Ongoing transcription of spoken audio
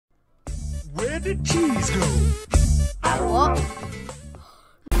Where did cheese go? What?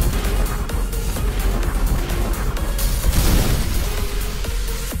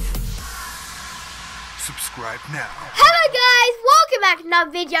 Subscribe now. Hello guys, welcome back to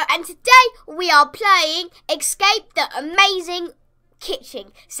another video, and today we are playing Escape the Amazing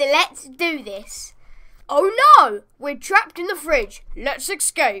Kitchen. So let's do this. Oh no, we're trapped in the fridge. Let's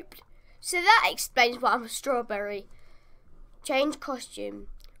escape. So that explains why I'm a strawberry. Change costume.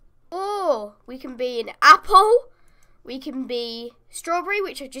 Oh, we can be an apple. We can be strawberry,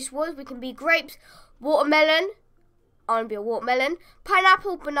 which I just was. We can be grapes, watermelon. I want to be a watermelon.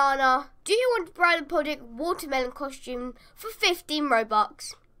 Pineapple, banana. Do you want to buy the product watermelon costume for 15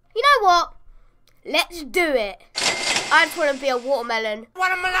 Robux? You know what? Let's do it. I just want to be a watermelon.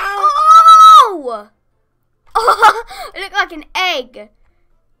 Watermelon! Oh! I look like an egg.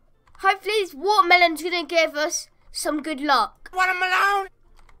 Hopefully this watermelon's going to give us some good luck. Watermelon!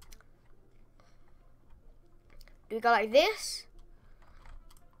 Do we go like this?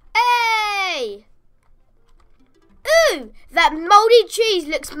 Hey! Ooh! That moldy cheese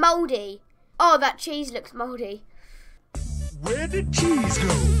looks moldy. Oh, that cheese looks moldy. Where did cheese go?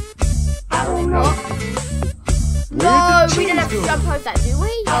 I don't know. No, we don't have to jump over that, do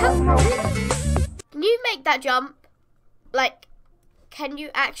we? Can you make that jump? Like, can you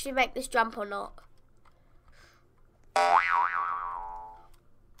actually make this jump or not?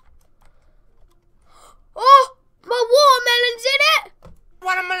 Oh! My watermelon's in it!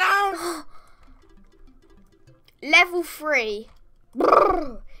 Watermelon! Level 3.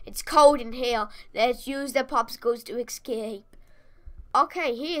 Brrr. It's cold in here. Let's use the popsicles to escape.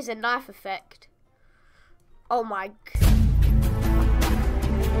 Okay, here's a knife effect. Oh my god.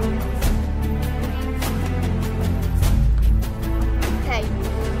 Okay.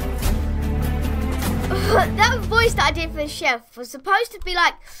 That voice that I did for the chef was supposed to be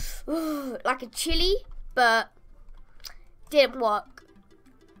like a chili, but didn't work.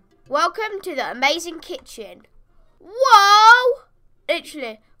 Welcome to the amazing kitchen. Whoa!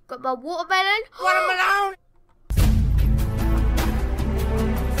 Literally, got my watermelon. Watermelon!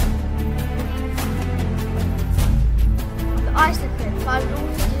 The ice cream.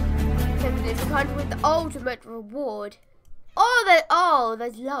 The kind with the ultimate reward. Oh,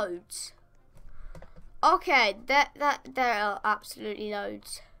 there's loads. Okay, there are absolutely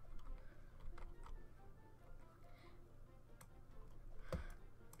loads.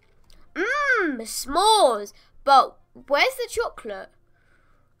 S'mores. But where's the chocolate?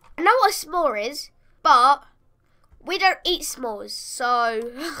 I know what a s'more is, but we don't eat s'mores, so...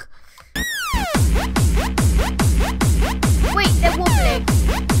 Wait, they're wobbling.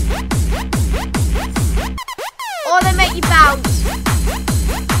 Or they make you bounce.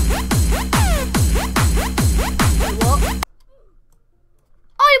 What?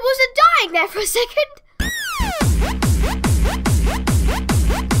 Oh, I wasn't dying there for a second.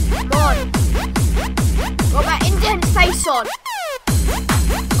 Come on. Got that intense face on.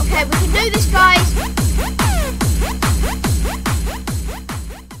 Okay, we can do this, guys.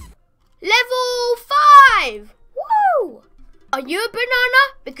 Level 5. Woo! Are you a banana?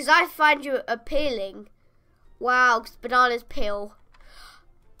 Because I find you appealing. Wow, because bananas peel.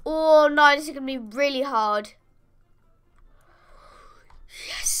 Oh no, this is going to be really hard.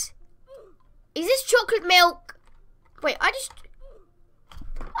 Yes. Is this chocolate milk? Wait, I just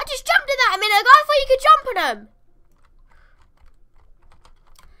jumped at that a minute ago. I thought you could jump on them.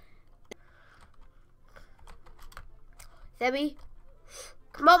 There we...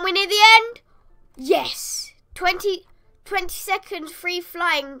 Come on, we're near the end. Yes. 20 seconds free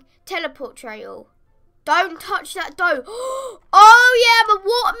flying teleport trail. Don't touch that dough. Oh yeah, I'm a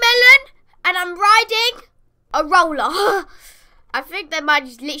watermelon and I'm riding a roller. I think that might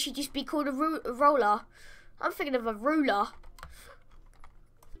just literally just be called a roller. I'm thinking of a ruler.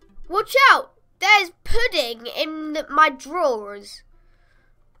 Watch out! There's pudding in my drawers.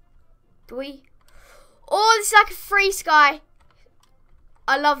 Do we? Oh, it's like a free sky.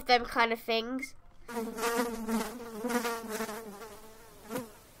 I love them kind of things.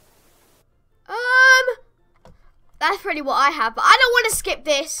 That's pretty what I have, but I don't want to skip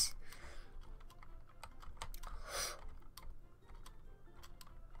this.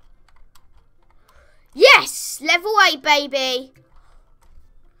 Yes! Level 8, baby.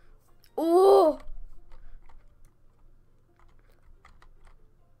 Oh.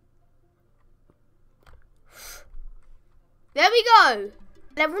 There we go.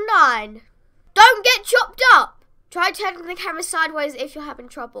 Level 9. Don't get chopped up. Try turning the camera sideways if you're having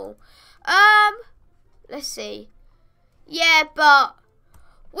trouble. Let's see. Yeah, but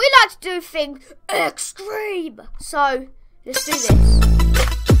we like to do things extreme. So, let's do this.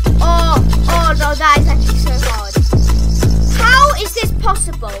 Oh,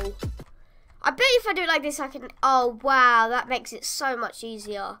 I do it like this, I can... Oh, wow. That makes it so much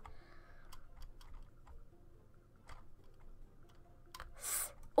easier.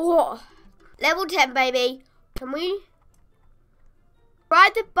 Oh. Level 10, baby. Can we...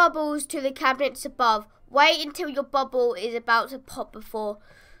 Ride the bubbles to the cabinets above. Wait until your bubble is about to pop before...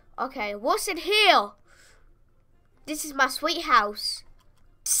 Okay, what's in here? This is my sweet house.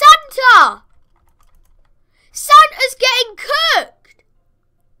 Santa! Santa's getting cooked!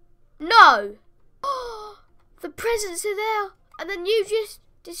 No. The presents are there. And then you just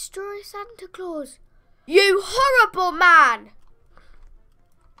destroy Santa Claus. You horrible man!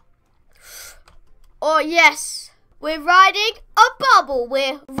 Oh, yes. We're riding a bubble.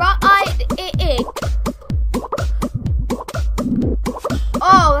 We're riding it.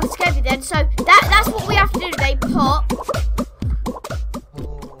 Oh, that scared me then. So that's what we have to do. They pop.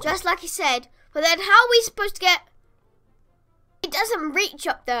 Just like he said. But then how are we supposed to get... It doesn't reach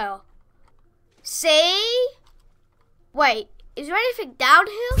up there. See? Wait, is there anything down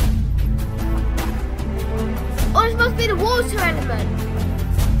here? Oh, this must be the water element.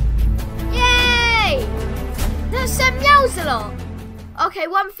 Yay! That's Sam Meows a lot. Okay,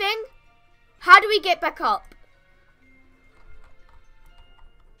 one thing. How do we get back up?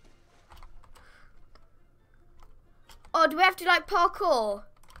 Oh, do we have to like parkour?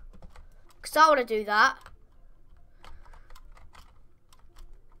 Because I want to do that.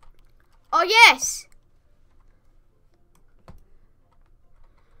 Oh, yes.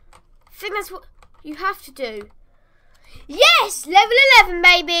 I think that's what you have to do. Yes! Level 11,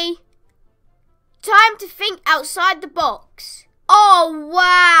 baby. Time to think outside the box. Oh,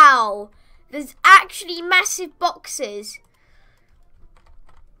 wow. There's actually massive boxes.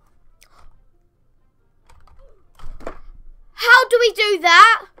 How do we do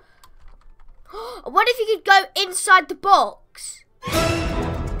that? What if you could go inside the box?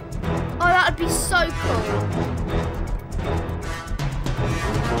 Oh, that would be so cool.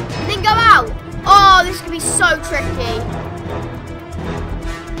 And then go out. Oh, this could be so tricky.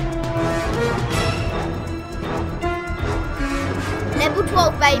 Level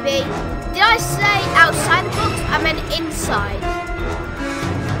 12, baby. Did I say outside the box? I meant inside.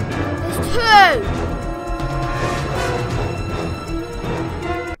 There's 2.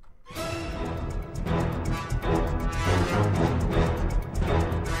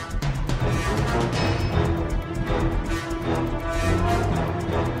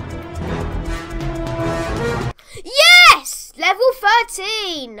 Level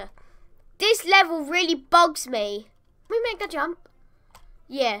 13. This level really bugs me. Can we make that jump?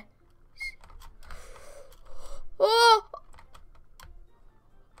 Yeah. Oh.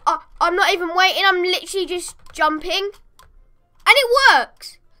 I'm not even waiting. I'm literally just jumping. And it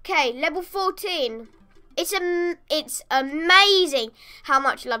works. Okay, level 14. It's amazing how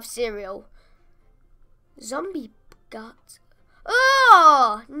much I love cereal. Zombie gut.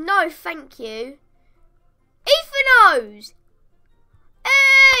 Oh, no, thank you. Ethanos.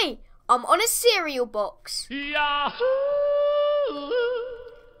 Hey! I'm on a cereal box. Yahoo!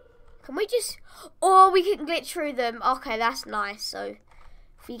 Can we just... Oh, we can glitch through them. Okay, that's nice. So,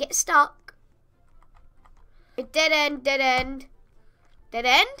 if you get stuck... Dead end, dead end. Dead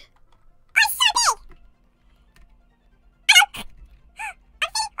end?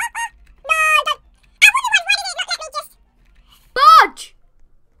 Budge!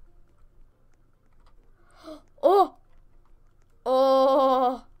 Oh!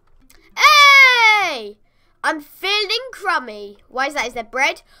 Oh! Hey! I'm feeling crummy. Why is that? Is there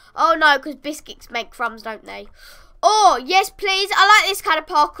bread? Oh no, because biscuits make crumbs, don't they? Oh, yes please. I like this kind of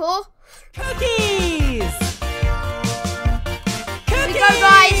parkour. Cookies! Here we go,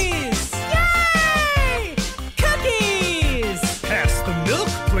 guys. Yay! Cookies! Pass the milk,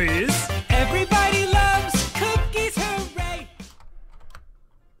 please. Everybody loves cookies, hooray!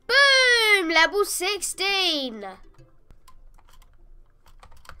 Boom! Level 16.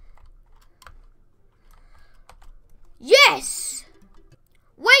 Yes!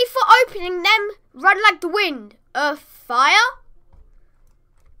 Wait for opening them. Run like the wind. Fire?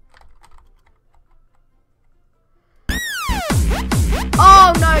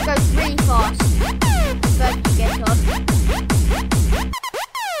 Oh no, it goes really fast. First you get on.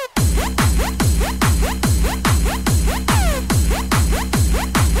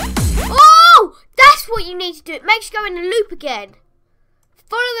 Oh! That's what you need to do. It makes you go in a loop again.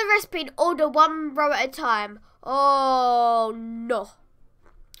 Follow the recipe and order one row at a time. Oh no.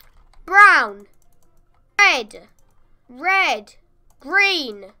 Brown. Red. Red.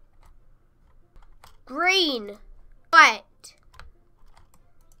 Green. Green. White.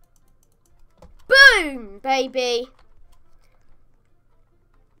 Boom, baby.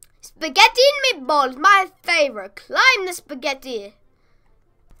 Spaghetti and meatballs, my favourite. Climb the spaghetti.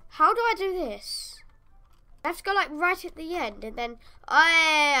 How do I do this? I have to go like right at the end and then...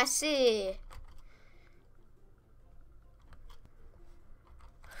 I see.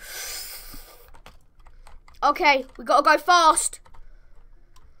 Okay, we gotta go fast.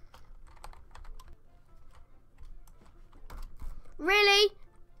 Really?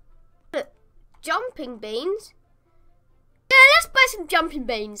 Jumping beans? Yeah, let's buy some jumping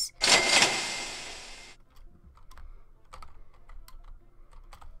beans.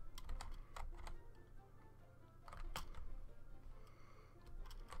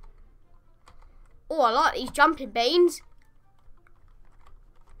 Oh, I like these jumping beans.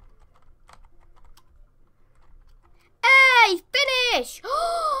 Hey, finish!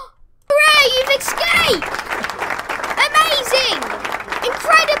 Hooray, you've escaped! Amazing!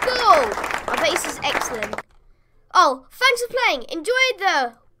 Incredible! I bet this is excellent. Oh, thanks for playing. Enjoy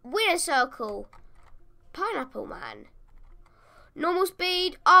the winner circle. Pineapple Man. Normal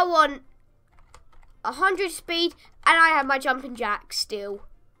speed. I want 100 speed, and I have my jumping jack still.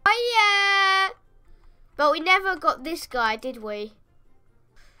 Oh yeah! But we never got this guy, did we?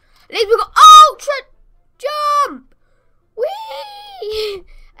 At least we got ultra jump. Whee!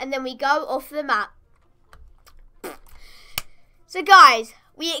 And then we go off the map. So guys,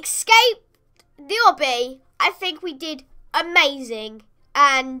 we escaped the obby. I think we did amazing,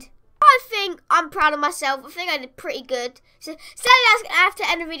 and I think I'm proud of myself. I think I did pretty good. So that's gonna have to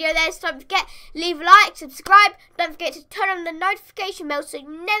end the video there. So don't forget, leave a like, subscribe. Don't forget to turn on the notification bell so you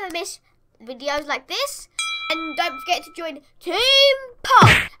never miss videos like this. And don't forget to join Team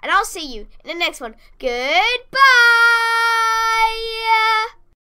Pop. And I'll see you in the next one. Goodbye.